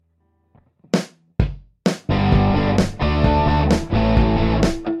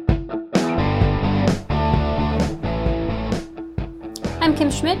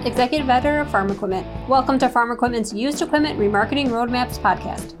I'm Schmidt, Executive Editor of Farm Equipment. Welcome to Farm Equipment's Used Equipment Remarketing Roadmaps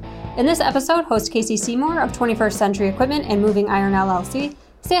podcast. In this episode, host Casey Seymour of 21st Century Equipment and Moving Iron LLC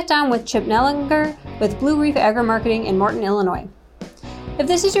sat down with Chip Nellinger with Blue Reef Agri-Marketing in Morton, Illinois. If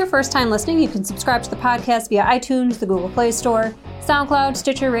this is your first time listening, you can subscribe to the podcast via iTunes, the Google Play Store, SoundCloud,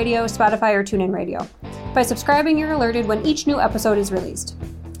 Stitcher Radio, Spotify, or TuneIn Radio. By subscribing, you're alerted when each new episode is released.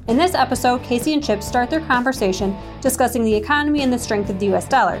 In this episode, Casey and Chip start their conversation discussing the economy and the strength of the U.S.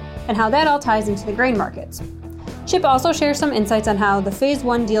 dollar, and how that all ties into the grain markets. Chip also shares some insights on how the Phase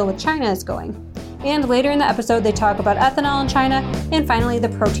 1 deal with China is going. And later in the episode, they talk about ethanol in China, and finally, the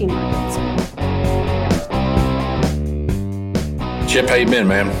protein markets. Chip, how you been,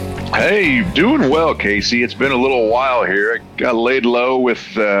 man? Hey, doing well, Casey. It's been a little while here. I got laid low with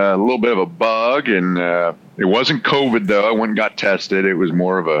a little bit of a bug, and it wasn't COVID, though. I went and got tested. It was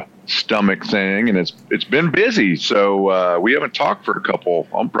more of a stomach thing, and it's been busy. So we haven't talked for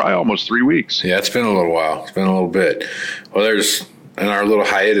probably almost 3 weeks. Yeah, it's been a little while. It's been a little bit. Well, in our little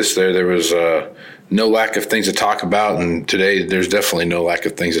hiatus there was no lack of things to talk about, and today there's definitely no lack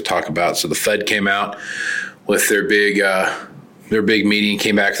of things to talk about. So the Fed came out with their big meeting,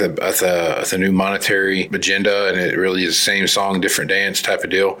 came back with a new monetary agenda, and it really is the same song, different dance type of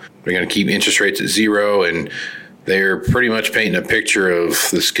deal. They're going to keep interest rates at zero, and they're pretty much painting a picture of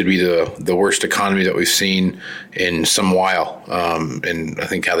this could be the worst economy that we've seen in some while. And I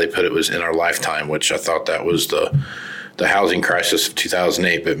think how they put it was in our lifetime, which I thought that was the housing crisis of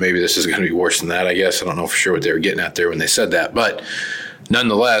 2008, but maybe this is going to be worse than that, I guess. I don't know for sure what they were getting at there when they said that. But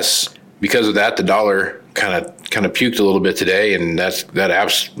nonetheless, because of that, the dollar kind of puked a little bit today, and it's going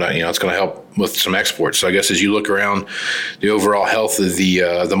to help with some exports. So I guess as you look around the overall health of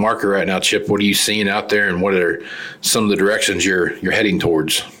the market right now, Chip, what are you seeing out there, and what are some of the directions you're heading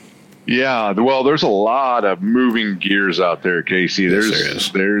towards? Yeah, well, there's a lot of moving gears out there, Casey. Yes,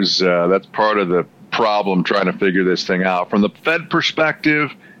 there is. That's part of the problem trying to figure this thing out. From the Fed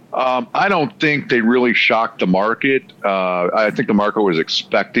perspective, I don't think they really shocked the market. I think the market was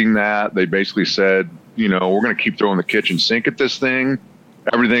expecting that. They basically said, we're going to keep throwing the kitchen sink at this thing.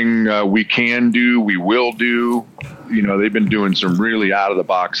 Everything we can do, we will do. They've been doing some really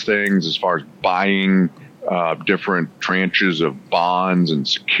out-of-the-box things as far as buying different tranches of bonds and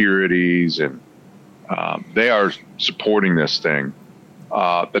securities, and they are supporting this thing.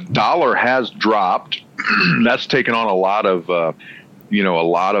 The dollar has dropped. That's taken on a lot of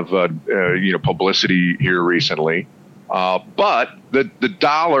publicity here recently. But the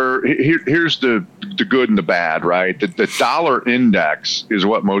dollar, here's the good and the bad, right? The dollar index is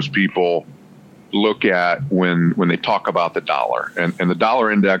what most people look at when they talk about the dollar. And the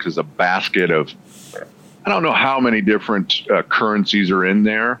dollar index is a basket of, I don't know how many different currencies are in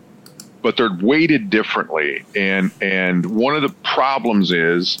there, but they're weighted differently. And one of the problems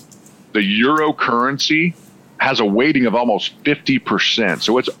is the euro currency has a weighting of almost 50%.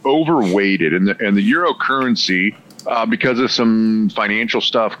 So it's overweighted. And the euro currency, because of some financial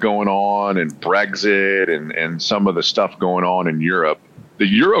stuff going on and Brexit and some of the stuff going on in Europe, the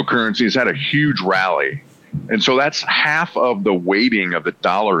euro currency has had a huge rally. And so that's half of the weighting of the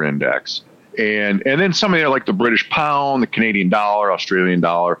dollar index. And then some of the, like the British pound, the Canadian dollar, Australian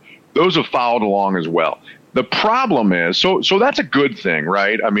dollar, those have followed along as well. The problem is, so that's a good thing,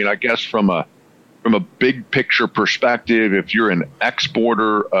 right? I mean, I guess from a big picture perspective, if you're an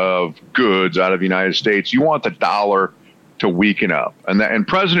exporter of goods out of the United States, you want the dollar to weaken up. And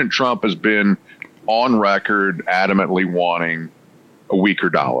President Trump has been on record adamantly wanting a weaker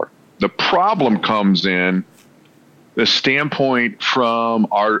dollar. The problem comes in the standpoint from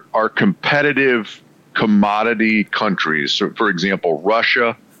our competitive commodity countries. So, for example,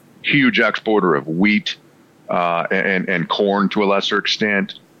 Russia, huge exporter of wheat and corn to a lesser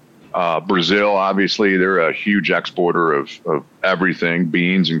extent. Brazil, obviously, they're a huge exporter of everything,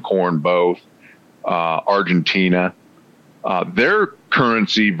 beans and corn both. Argentina, their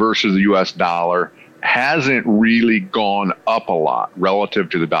currency versus the U.S. dollar hasn't really gone up a lot relative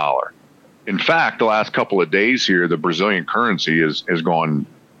to the dollar. In fact, the last couple of days here, the Brazilian currency has gone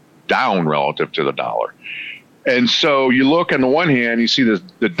down relative to the dollar. And so you look on the one hand, you see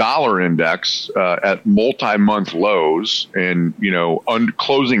the dollar index at multi-month lows and,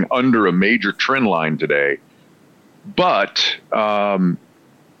 closing under a major trend line today. But,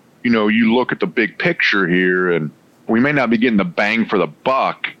 you look at the big picture here and we may not be getting the bang for the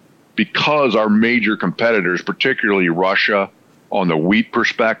buck because our major competitors, particularly Russia on the wheat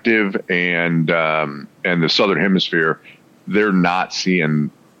perspective and the Southern Hemisphere, they're not seeing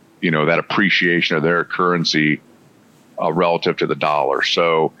that appreciation of their currency relative to the dollar.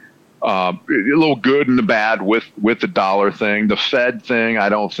 So A little good and the bad with the dollar thing. The Fed thing, I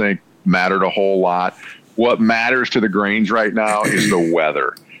don't think mattered a whole lot. What matters to the grains right now is the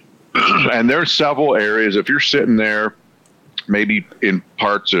weather. And there's several areas. If you're sitting there, maybe in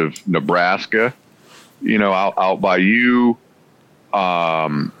parts of Nebraska, out by you,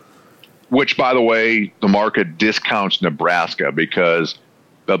 which, by the way, the market discounts Nebraska because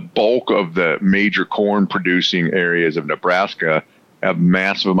the bulk of the major corn producing areas of Nebraska have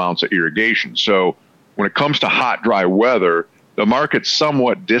massive amounts of irrigation. So when it comes to hot, dry weather, the market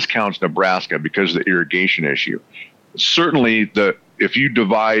somewhat discounts Nebraska because of the irrigation issue. Certainly, if you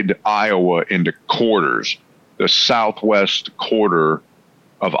divide Iowa into quarters, the southwest quarter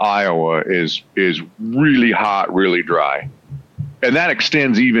of Iowa is really hot, really dry. And that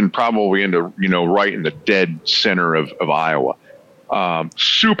extends even probably into, right in the dead center of Iowa.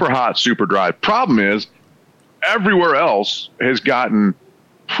 Super hot, super dry. Problem is, everywhere else has gotten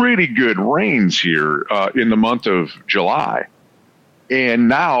pretty good rains here in the month of July. And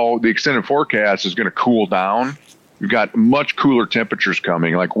now the extended forecast is going to cool down. We've got much cooler temperatures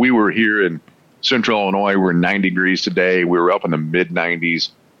coming. Like we were here in central Illinois, we're 90 degrees today. We were up in the mid 90s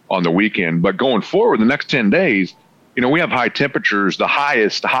on the weekend. But going forward, the next 10 days, we have high temperatures. The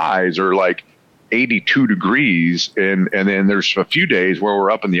highest highs are like 82 degrees. And then there's a few days where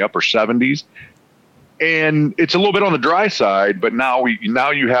we're up in the upper 70s. And it's a little bit on the dry side, but now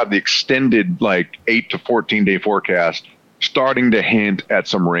you have the extended like 8 to 14 day forecast starting to hint at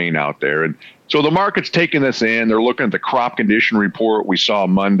some rain out there. And so the market's taking this in. They're looking at the crop condition report we saw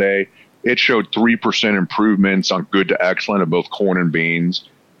Monday. It showed 3% improvements on good to excellent of both corn and beans.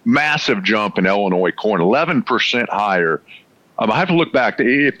 Massive jump in Illinois corn, 11% higher. I have to look back.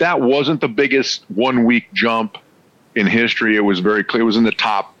 If that wasn't the biggest 1 week jump in history, it was very clear. It was in the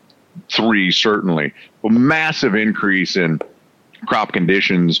top 3, certainly. A massive increase in crop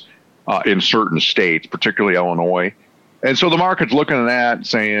conditions in certain states, particularly Illinois. And so the market's looking at that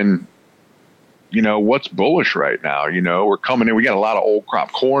saying, what's bullish right now? We're coming in. We got a lot of old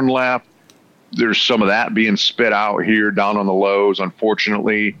crop corn left. There's some of that being spit out here down on the lows,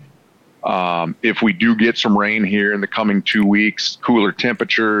 unfortunately. If we do get some rain here in the coming 2 weeks, cooler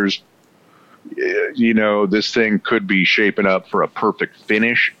temperatures, this thing could be shaping up for a perfect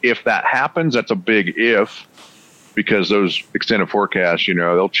finish. If that happens, that's a big if, because those extended forecasts,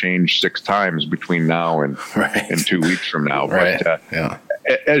 they'll change 6 times between now and 2 weeks from now. Right. But yeah.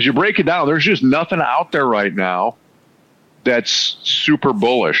 As you break it down, there's just nothing out there right now that's super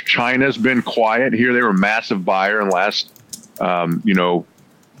bullish. China's been quiet here. They were a massive buyer in last, other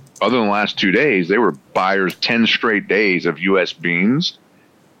than the last 2 days, they were buyers 10 straight days of U.S. beans.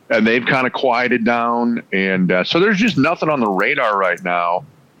 And they've kind of quieted down. And so there's just nothing on the radar right now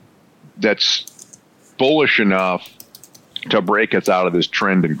that's bullish enough to break us out of this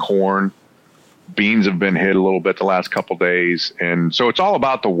trend in corn. Beans have been hit a little bit the last couple of days. And so it's all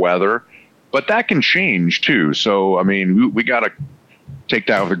about the weather. But that can change, too. So, I mean, we got to take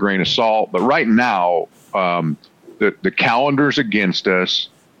that with a grain of salt. But right now, the calendar's against us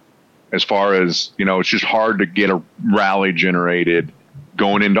as far as, it's just hard to get a rally generated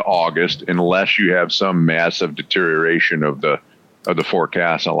going into August unless you have some massive deterioration of the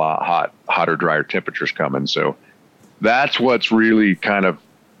forecast, a lot hotter, drier temperatures coming. So that's what's really kind of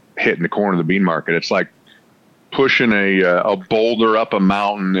hitting the corner of the bean market. It's like pushing a boulder up a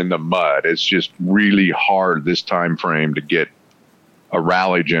mountain in the mud. It's just really hard this time frame to get a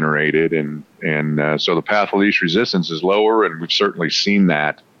rally generated. And so the path of least resistance is lower, and we've certainly seen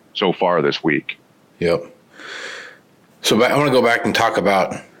that so far this week. Yep. So I want to go back and talk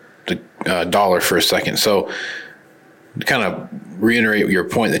about the dollar for a second. So to kind of reiterate your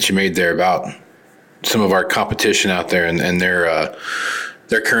point that you made there about some of our competition out there and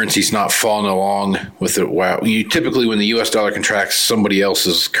their currency's not following along with it. Wow. Typically when the U.S. dollar contracts, somebody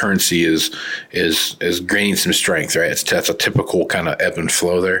else's currency is gaining some strength, right? That's a typical kind of ebb and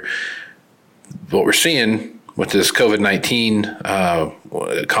flow there. What we're seeing with this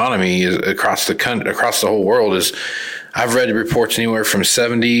COVID-19 economy is across the whole world is, I've read reports anywhere from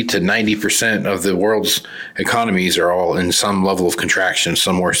 70 to 90% of the world's economies are all in some level of contraction,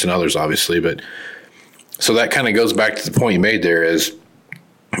 some worse than others, obviously. But so that kind of goes back to the point you made there is,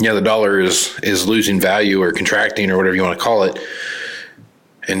 the dollar is losing value or contracting or whatever you want to call it.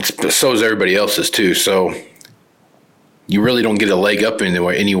 And so is everybody else's too. So you really don't get a leg up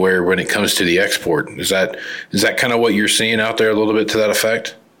anywhere when it comes to the export. Is that kind of what you're seeing out there a little bit to that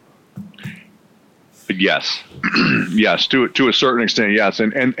effect? Yes. Yes, to a certain extent, yes.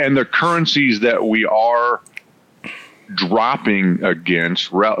 And the currencies that we are dropping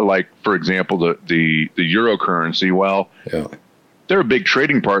against, like, for example, the euro currency, they're a big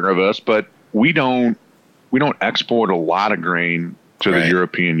trading partner of us, but we don't export a lot of grain to the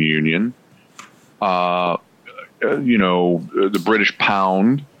European Union. The British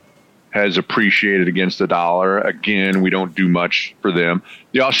pound has appreciated against the dollar. Again, we don't do much for them.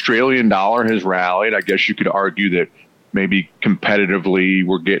 The Australian dollar has rallied. I guess you could argue that maybe competitively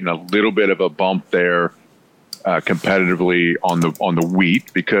we're getting a little bit of a bump there competitively on the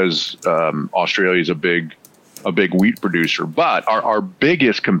wheat because Australia is a big wheat producer. But our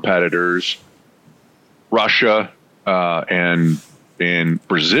biggest competitors, Russia and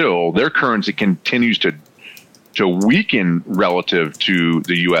Brazil, their currency continues to weaken relative to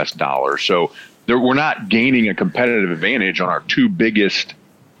the U.S. dollar. So we're not gaining a competitive advantage on our two biggest,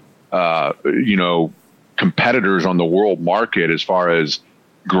 competitors on the world market as far as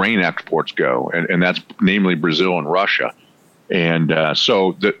grain exports go, and that's namely Brazil and Russia. And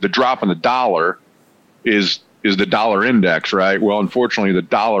so the drop in the dollar is the dollar index, right? Well, unfortunately, the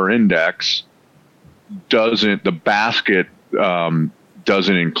dollar index doesn't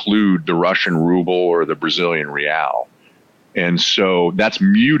include the Russian ruble or the Brazilian real. And so that's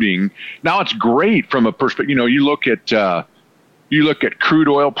muting. Now it's great from a perspective, you look at crude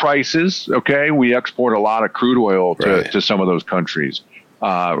oil prices. Okay. We export a lot of crude oil to some of those countries.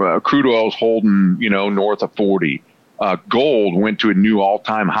 Crude oil is holding, north of 40. Gold went to a new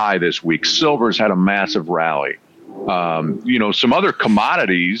all-time high this week. Silver's had a massive rally. Some other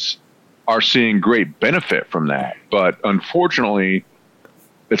commodities are seeing great benefit from that, but unfortunately,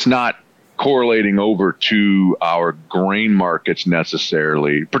 it's not correlating over to our grain markets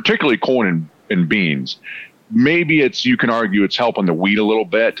necessarily, particularly corn and beans. Maybe you can argue it's helping the wheat a little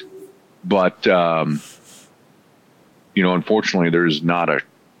bit, but, unfortunately there's not a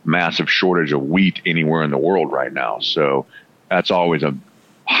massive shortage of wheat anywhere in the world right now. So that's always a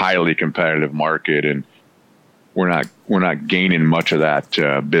highly competitive market, and we're not gaining much of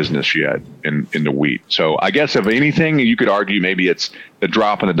that business yet in the wheat. So I guess if anything, you could argue maybe it's the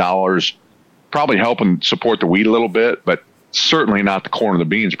drop in the dollars probably helping support the wheat a little bit, but certainly not the corn and the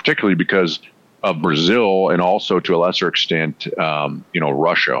beans, particularly because of Brazil and also to a lesser extent,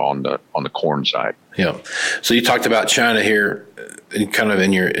 Russia on the corn side. Yeah. So you talked about China here, kind of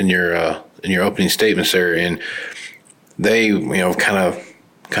in your opening statements there, and they kind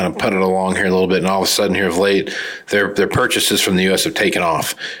of put it along here a little bit, and all of a sudden here of late, their purchases from the U.S. have taken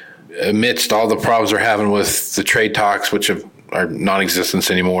off amidst all the problems they're having with the trade talks, which are non-existent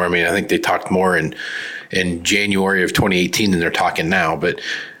anymore. I mean, I think they talked more in January of 2018 than they're talking now, but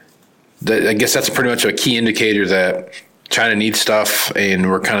I guess that's pretty much a key indicator that China needs stuff, and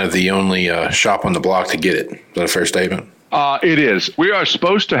we're kind of the only shop on the block to get it. Is that a fair statement? It is. We are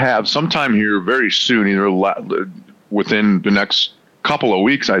supposed to have sometime here very soon, either within the next couple of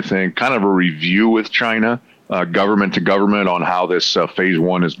weeks, I think, kind of a review with China, government to government, on how this phase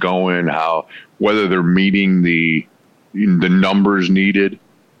one is going, whether they're meeting the numbers needed.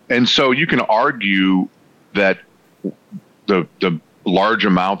 And so you can argue that the large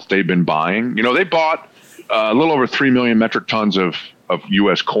amount that they've been buying, they bought a little over 3 million metric tons of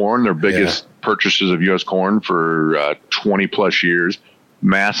U.S. corn, their biggest purchases of U.S. corn for 20 plus years,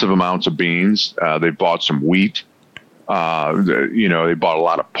 massive amounts of beans. They bought some wheat. They bought a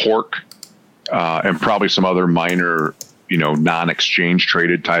lot of pork and probably some other minor, non-exchange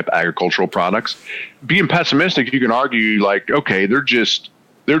traded type agricultural products. Being pessimistic, you can argue okay, they're just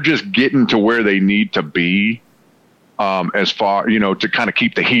getting to where they need to be as far, to kind of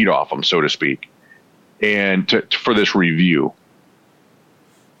keep the heat off them, so to speak, and for this review.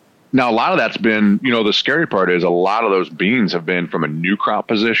 Now, a lot of that's been, the scary part is a lot of those beans have been from a new crop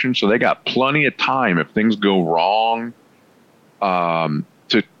position. So they got plenty of time if things go wrong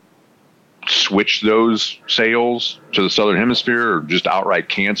to switch those sales to the Southern Hemisphere or just outright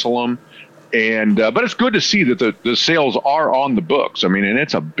cancel them. And but it's good to see that the sales are on the books. I mean, and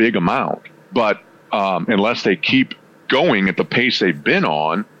it's a big amount. But unless they keep going at the pace they've been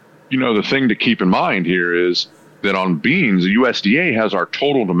on, the thing to keep in mind here is that on beans, the USDA has our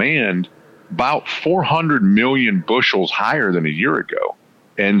total demand about 400 million bushels higher than a year ago.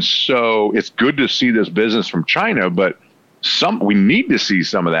 And so it's good to see this business from China, but we need to see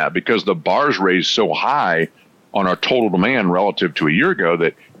some of that because the bar's raised so high on our total demand relative to a year ago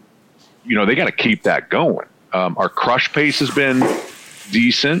that, they got to keep that going. Our crush pace has been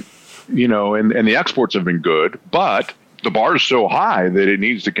decent, and the exports have been good, but the bar is so high that it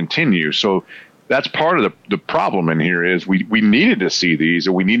needs to continue. So that's part of the problem in here is we needed to see these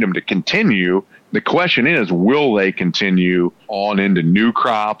and we need them to continue. The question is, will they continue on into new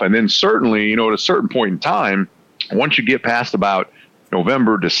crop? And then certainly, at a certain point in time, once you get past about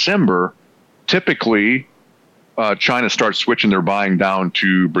November, December, typically China starts switching their buying down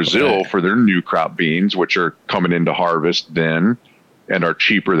to Brazil for their new crop beans, which are coming into harvest then and are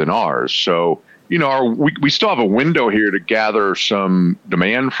cheaper than ours. So, we still have a window here to gather some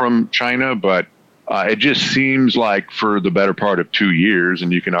demand from China, but it just seems like for the better part of 2 years,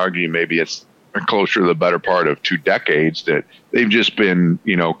 and you can argue maybe it's closer to the better part of 2 decades, that they've just been,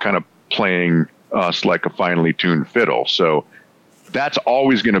 kind of playing us like a finely tuned fiddle. So that's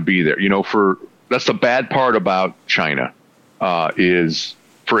always going to be there. That's the bad part about China, is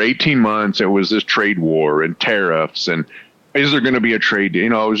for 18 months, it was this trade war and tariffs. And is there going to be a trade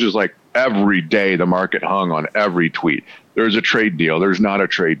deal? It was just like every day the market hung on every tweet. There's a trade deal. There's not a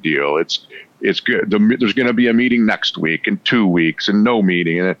trade deal. It's good. There's going to be a meeting next week and 2 weeks and no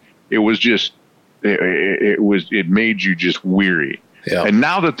meeting. And it was just, it made you just weary. Yeah. And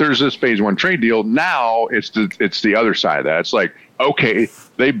now that there's this phase 1 trade deal, now it's the other side of that. It's like, okay,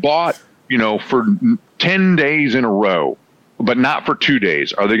 they bought, for 10 days in a row, but not for 2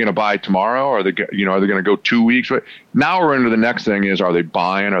 days. Are they going to buy tomorrow? Are they going to go 2 weeks? Now we're into the next thing is, are they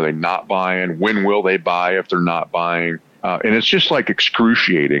buying? Are they not buying? When will they buy if they're not buying? And it's just like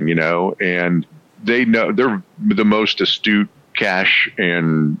excruciating, and they know they're the most astute cash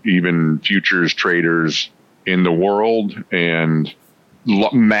and even futures traders in the world, and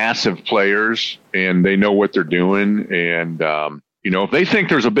massive players, and they know what they're doing. And, if they think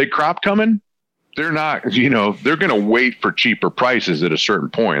there's a big crop coming, they're not, they're going to wait for cheaper prices at a certain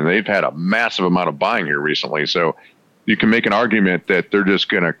point. And they've had a massive amount of buying here recently. So you can make an argument that they're just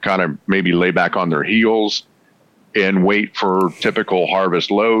going to kind of maybe lay back on their heels and wait for typical harvest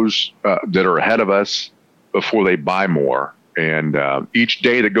lows that are ahead of us before they buy more. And each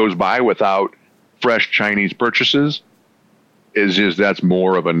day that goes by without fresh Chinese purchases that's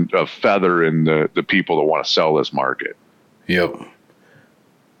more of a feather in the people that want to sell this market. Yep.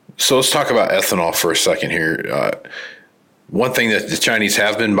 So let's talk about ethanol for a second here. One thing that the Chinese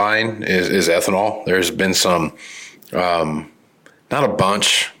have been buying is ethanol. There's been some, not a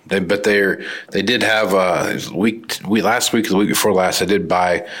bunch, but they did have last week or the week before last, they did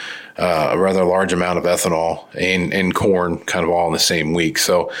buy a rather large amount of ethanol and corn, kind of all in the same week.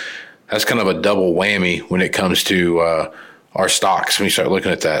 So that's kind of a double whammy when it comes to our stocks when you start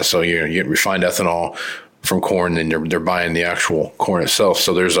looking at that. So you get refined ethanol from corn, and they're buying the actual corn itself.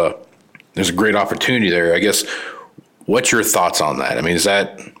 So there's a great opportunity there. I guess, what's your thoughts on that? I mean, was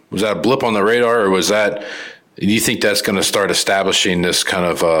that a blip on the radar, or do you think that's going to start establishing this kind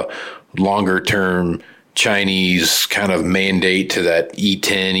of a longer term Chinese kind of mandate to that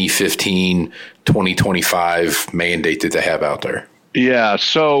E10, E15, 2025 mandate that they have out there? Yeah,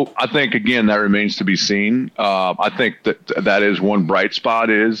 so I think, again, that remains to be seen. I think that is one bright spot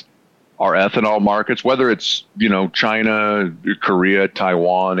is our ethanol markets, whether it's, China, Korea,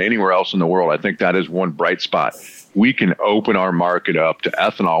 Taiwan, anywhere else in the world. I think that is one bright spot. We can open our market up to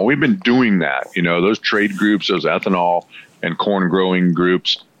ethanol. We've been doing that. Those trade groups, those ethanol and corn growing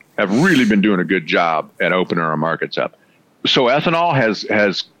groups have really been doing a good job at opening our markets up. So ethanol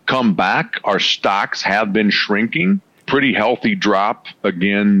has come back. Our stocks have been shrinking. Pretty healthy drop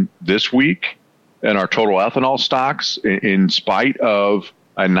again this week in our total ethanol stocks, in spite of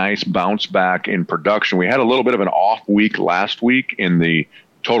a nice bounce back in production. We had a little bit of an off week last week in the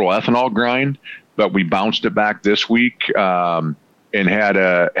total ethanol grind, but we bounced it back this week and had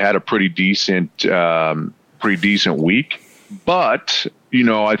a pretty decent week. But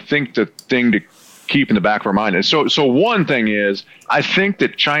I think the thing to keep in the back of our mind is so one thing is, I think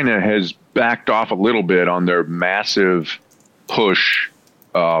that China has backed off a little bit on their massive push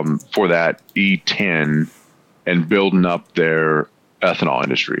for that E10 and building up their ethanol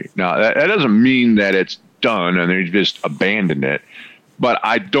industry. Now, that doesn't mean that it's done and they just abandoned it, but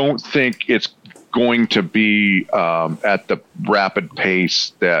I don't think it's going to be at the rapid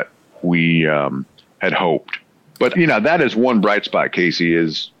pace that we had hoped. But, that is one bright spot, Casey,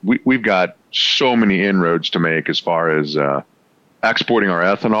 is we've got so many inroads to make as far as exporting our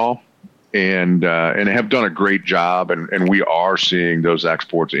ethanol, and have done a great job. And we are seeing those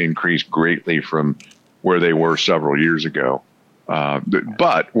exports increase greatly from where they were several years ago.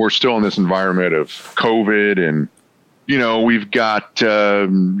 But we're still in this environment of COVID, and, we've got,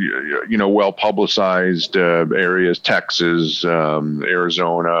 well-publicized areas, Texas,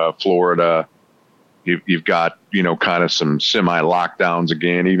 Arizona, Florida. You've got, kind of some semi-lockdowns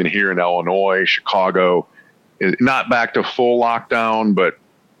again, even here in Illinois. Chicago is not back to full lockdown, but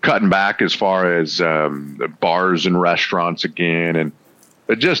cutting back as far as the bars and restaurants again. And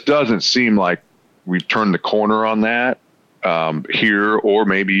it just doesn't seem like we've turned the corner on that here, or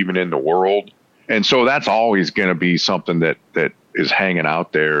maybe even in the world. And so that's always going to be something that is hanging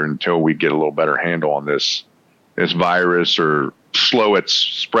out there until we get a little better handle on this virus or slow its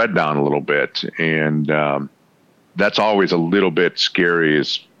spread down a little bit. And that's always a little bit scary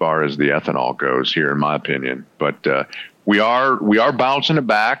as far as the ethanol goes here, in my opinion. But we are bouncing it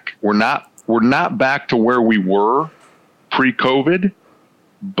back. We're not back to where we were pre-COVID,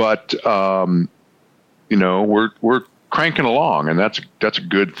 but we're cranking along, and that's a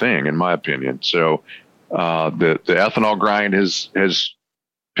good thing in my opinion. So the ethanol grind has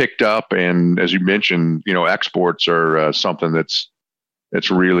picked up, and as you mentioned, exports are something that's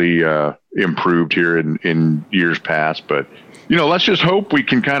really improved here in years past. But let's just hope we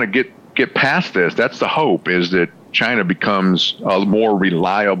can kind of get past this. That's the hope, is that China becomes a more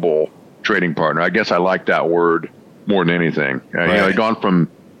reliable trading partner. I guess I like that word more than anything. Right. They've gone from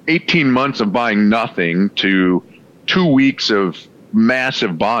 18 months of buying nothing to 2 weeks of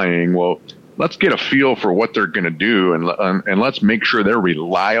massive buying. Well, let's get a feel for what they're going to do, and let's make sure they're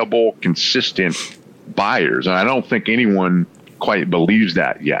reliable, consistent buyers. And I don't think anyone quite believes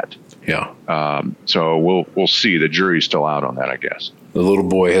that yet. Yeah. So we'll see. The jury's still out on that, I guess. The little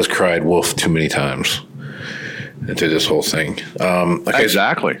boy has cried wolf too many times into this whole thing.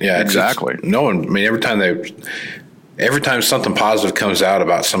 Exactly. Yeah, exactly. No one. I mean, every time something positive comes out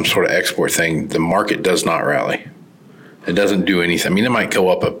about some sort of export thing, the market does not rally. It doesn't do anything. I mean, it might go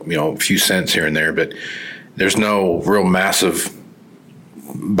up a few cents here and there, but there's no real massive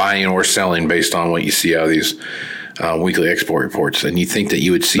buying or selling based on what you see out of these weekly export reports. And you think that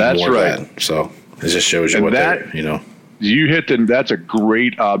you would see more of that. So it just shows you You hit that's a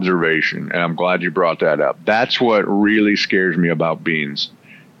great observation, and I'm glad you brought that up. That's what really scares me about beans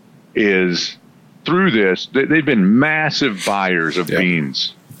is through this, they've been massive buyers of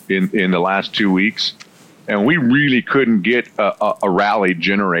beans in the last 2 weeks. And we really couldn't get a rally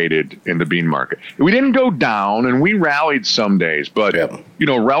generated in the bean market. We didn't go down, and we rallied some days, but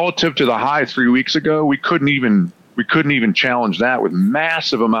relative to the high 3 weeks ago, we couldn't even challenge that with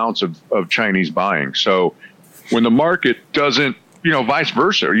massive amounts of Chinese buying. So when the market doesn't, vice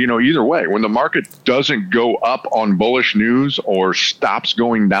versa, either way, when the market doesn't go up on bullish news or stops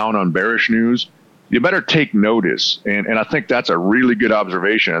going down on bearish news, you better take notice. And I think that's a really good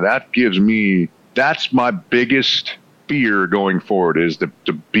observation. And that's my biggest fear going forward is the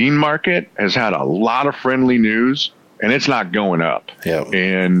bean market has had a lot of friendly news, and it's not going up. Yeah.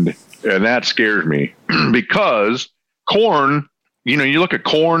 And that scares me because corn, you look at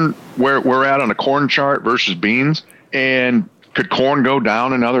corn, where we're at on a corn chart versus beans, and could corn go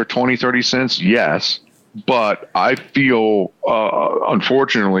down another 20, 30 cents? Yes. But I feel,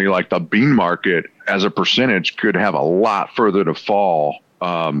 unfortunately, like the bean market as a percentage could have a lot further to fall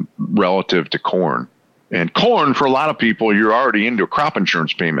relative to corn. And corn, for a lot of people, you're already into a crop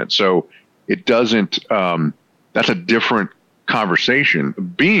insurance payment. So it doesn't, that's a different conversation.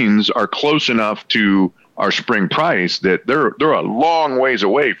 Beans are close enough to our spring price that they're a long ways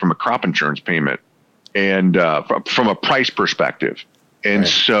away from a crop insurance payment and from a price perspective. And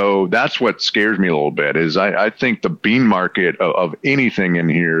so that's what scares me a little bit is I think the bean market of anything in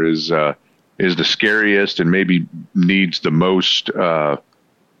here is the scariest and maybe needs the most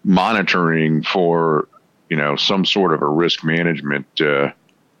monitoring for, some sort of a risk management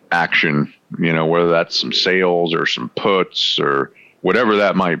action, whether that's some sales or some puts or whatever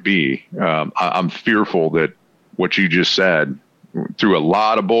that might be. I'm fearful that what you just said, through a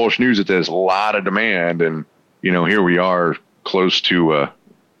lot of bullish news, that there's a lot of demand. And, here we are close to,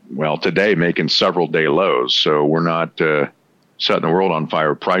 today making several day lows. So we're not setting the world on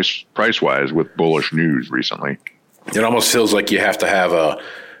fire price wise with bullish news recently. It almost feels like you have to have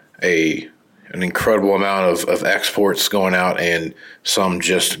an incredible amount of exports going out and some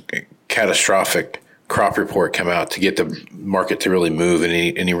just catastrophic crop report come out to get the market to really move in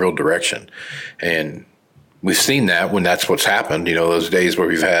any real direction. And we've seen that when that's what's happened, those days where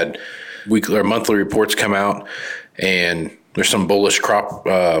we've had weekly or monthly reports come out and there's some bullish crop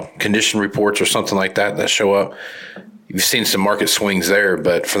condition reports or something like that show up. You've seen some market swings there,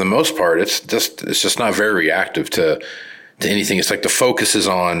 but for the most part, it's just not very reactive to anything. It's like the focus is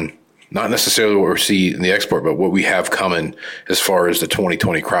on not necessarily what we see in the export, but what we have coming as far as the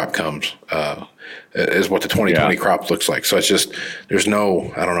 2020 crop comes, is what the 2020 crop looks like. So it's just, there's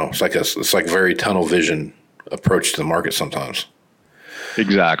no, I don't know. It's like very tunnel vision approach to the market sometimes.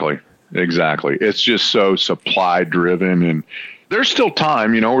 Exactly. It's just so supply driven, and there's still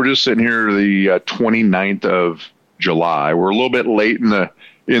time, we're just sitting here the 29th of July. We're a little bit late in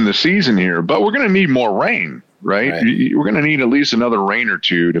the season here, but we're going to need more rain. Right? We're going to need at least another rain or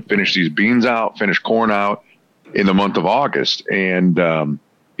two to finish these beans out, finish corn out in the month of August. And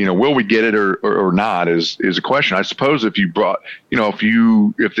will we get it or not is a question. I suppose if you brought,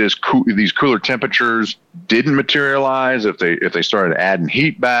 if these cooler temperatures didn't materialize, if they started adding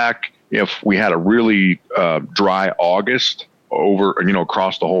heat back, if we had a really dry August over,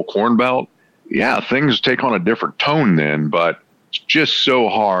 across the whole Corn Belt, yeah, things take on a different tone then. But it's just so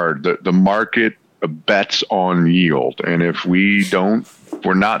hard. The market bets on yield, and if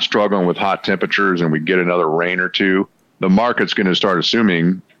we're not struggling with hot temperatures and we get another rain or two, the market's going to start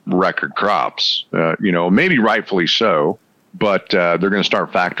assuming record crops, maybe rightfully so, but they're going to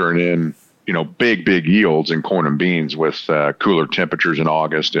start factoring in, big yields in corn and beans with cooler temperatures in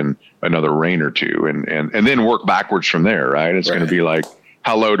August and another rain or two, and then work backwards from there, right? It's going to be like,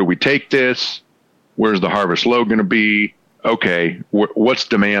 how low do we take this? Where's the harvest low going to be? Okay, what's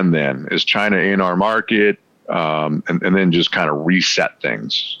demand then? Is China in our market? And then just kind of reset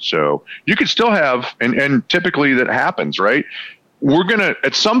things. So you could still have, and typically that happens, right? We're going to,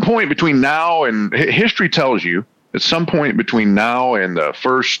 at some point between now and history tells you, at some point between now and the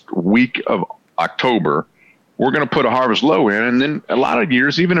first week of October, we're going to put a harvest low in. And then a lot of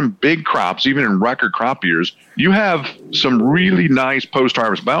years, even in big crops, even in record crop years, you have some really nice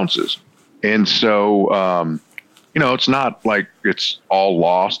post-harvest bounces. And so, it's not like it's all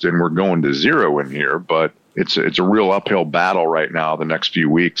lost and we're going to zero in here, but it's a real uphill battle right now the next few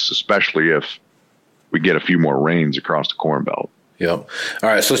weeks, especially if we get a few more rains across the Corn Belt. Yep. All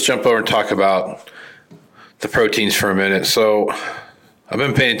right, so let's jump over and talk about the proteins for a minute. So I've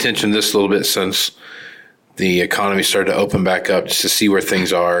been paying attention to this a little bit since the economy started to open back up, just to see where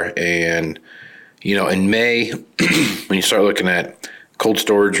things are. And, in May, when you start looking at cold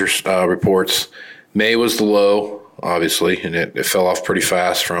storage reports, May was the low, obviously, and it fell off pretty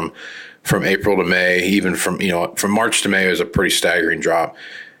fast from April to May. Even from March to May, it was a pretty staggering drop.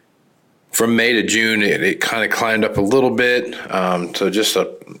 From May to June, it kind of climbed up a little bit to just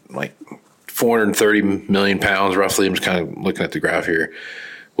like 430 million pounds roughly. I'm just kind of looking at the graph here,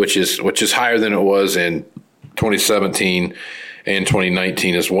 which is higher than it was in 2017 and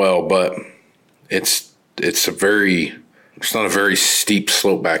 2019 as well. But it's not a very steep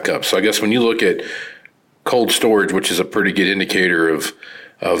slope back up. So I guess when you look at cold storage, which is a pretty good indicator of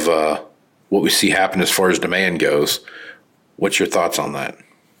what we see happen as far as demand goes, what's your thoughts on that?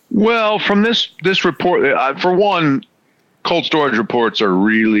 Well, from this report, for one, cold storage reports are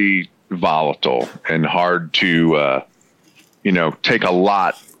really volatile and hard to, take a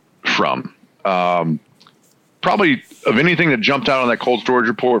lot from. Probably of anything that jumped out on that cold storage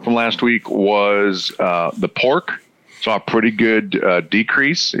report from last week was the pork. Saw a pretty good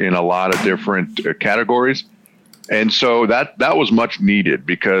decrease in a lot of different categories. And so that was much needed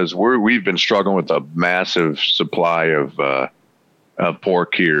because we've been struggling with a massive supply of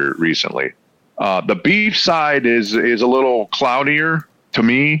pork here recently. The beef side is a little cloudier to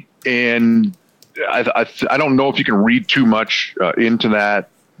me, and I don't know if you can read too much into that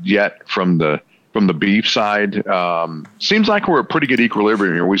yet from the beef side. Seems like we're at pretty good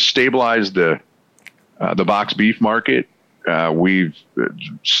equilibrium here. We've stabilized the box beef market. We've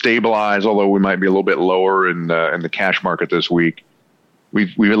stabilized, although we might be a little bit lower in the cash market this week.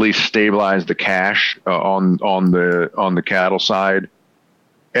 We've at least stabilized the cash on the cattle side,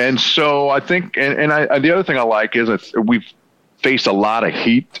 and so I think, and the other thing I like is we've faced a lot of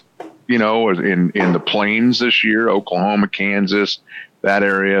heat, in the plains this year, Oklahoma, Kansas, that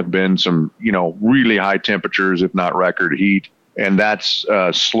area have been some really high temperatures, if not record heat, and that's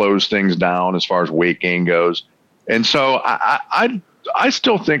slows things down as far as weight gain goes. And so I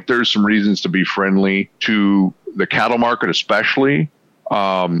still think there's some reasons to be friendly to the cattle market, especially.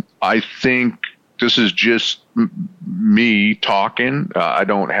 I think this is just me talking. I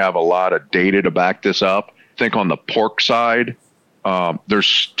don't have a lot of data to back this up. I think on the pork side,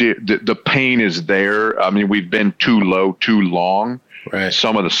 there's the pain is there. I mean, we've been too low too long. Right.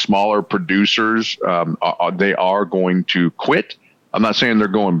 Some of the smaller producers, they are going to quit. I'm not saying they're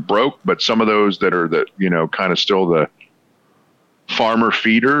going broke, but some of those that are kind of still the farmer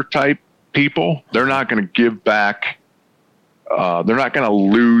feeder type people, they're not going to give back. They're not going to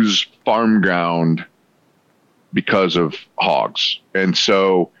lose farm ground because of hogs. And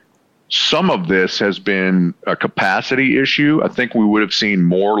so some of this has been a capacity issue. I think we would have seen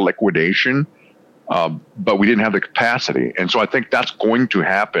more liquidation, but we didn't have the capacity. And so I think that's going to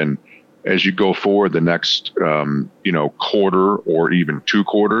happen as you go forward the next, quarter or even 2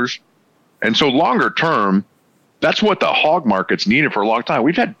 quarters. And so longer term, that's what the hog market's needed for a long time.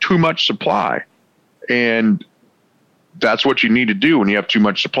 We've had too much supply, and that's what you need to do when you have too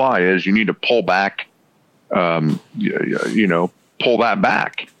much supply is you need to pull back, pull that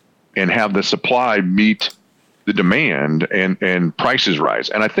back and have the supply meet the demand and prices rise.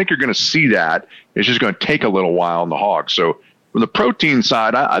 And I think you're going to see that. It's just going to take a little while in the hog. So from the protein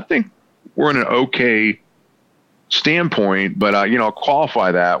side, I think we're in an okay standpoint, but I'll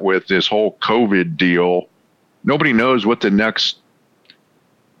qualify that with this whole COVID deal. Nobody knows what the next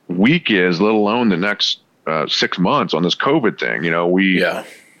week is, let alone the next 6 months on this COVID thing.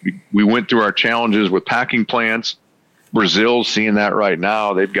 We went through our challenges with packing plants. Brazil's seeing that right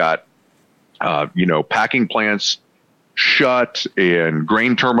now. They've got packing plants shut and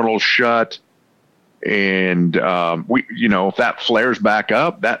grain terminals shut. And if that flares back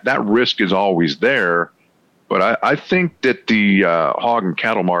up, that risk is always there. But I think that the hog and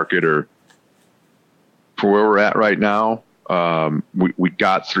cattle market are, for where we're at right now, we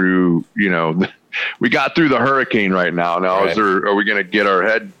got through, we got through the hurricane right now. Now, right. Are we going to get our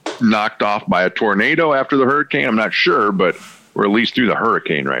head knocked off by a tornado after the hurricane? I'm not sure, but we're at least through the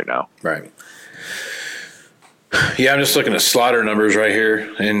hurricane right now. Right. Yeah, I'm just looking at slaughter numbers right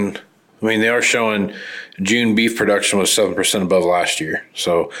here. And, they are showing June beef production was 7% above last year.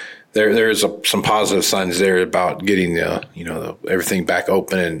 So there is some positive signs there about getting everything back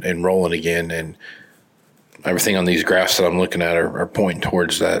open and rolling again. And everything on these graphs that I'm looking at are pointing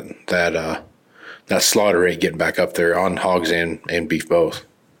towards that slaughter rate getting back up there on hogs and beef both.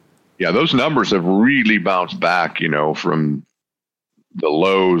 Yeah, those numbers have really bounced back, from the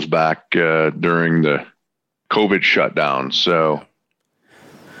lows back during the COVID shutdown. So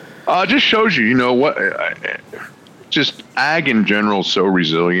just shows you, just ag in general is so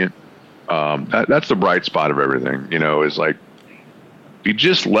resilient. That's the bright spot of everything, is like, if you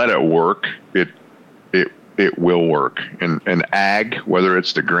just let it work, it will work. And ag, whether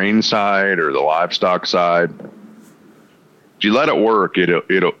it's the grain side or the livestock side, if you let it work,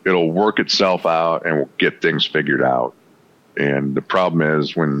 it'll work itself out and we'll get things figured out. And the problem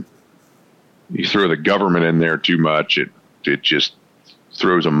is when you throw the government in there too much, it just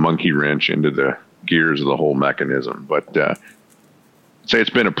throws a monkey wrench into the gears of the whole mechanism. But I'd say it's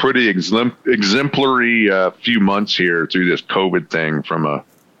been a pretty exemplary few months here through this COVID thing, from a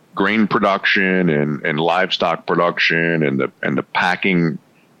grain production and livestock production and the packing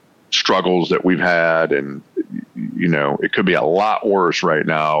struggles that we've had. And, it could be a lot worse right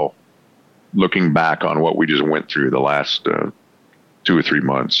now, looking back on what we just went through the last 2 or 3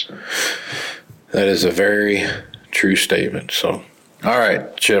 months. That is a very true statement. So, all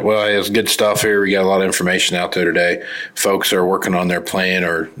right, Chip. Well, it's good stuff here. We got a lot of information out there today. Folks are working on their plan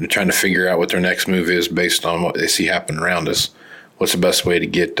or trying to figure out what their next move is based on what they see happen around us. What's the best way to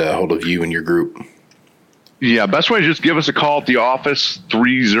get a hold of you and your group? Yeah, best way is just give us a call at the office,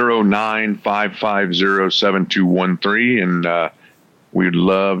 309-550-7213, and we'd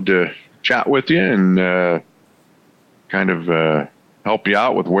love to chat with you and kind of help you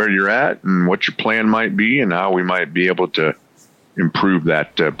out with where you're at and what your plan might be and how we might be able to improve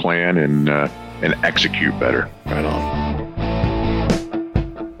that plan and execute better. Right on.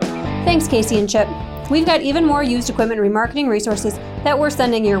 Thanks, Casey and Chip. We've got even more used equipment remarketing resources that we're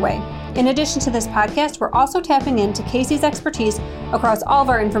sending your way. In addition to this podcast, we're also tapping into Casey's expertise across all of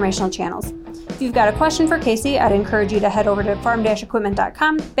our informational channels. If you've got a question for Casey, I'd encourage you to head over to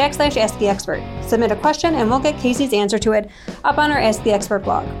farm-equipment.com/asktheexpert. Submit a question and we'll get Casey's answer to it up on our Ask the Expert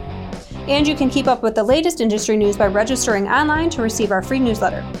blog. And you can keep up with the latest industry news by registering online to receive our free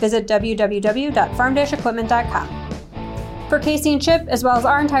newsletter. Visit www.farm-equipment.com. For Casey and Chip, as well as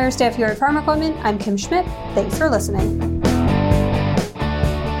our entire staff here at Farm Equipment, I'm Kim Schmidt. Thanks for listening.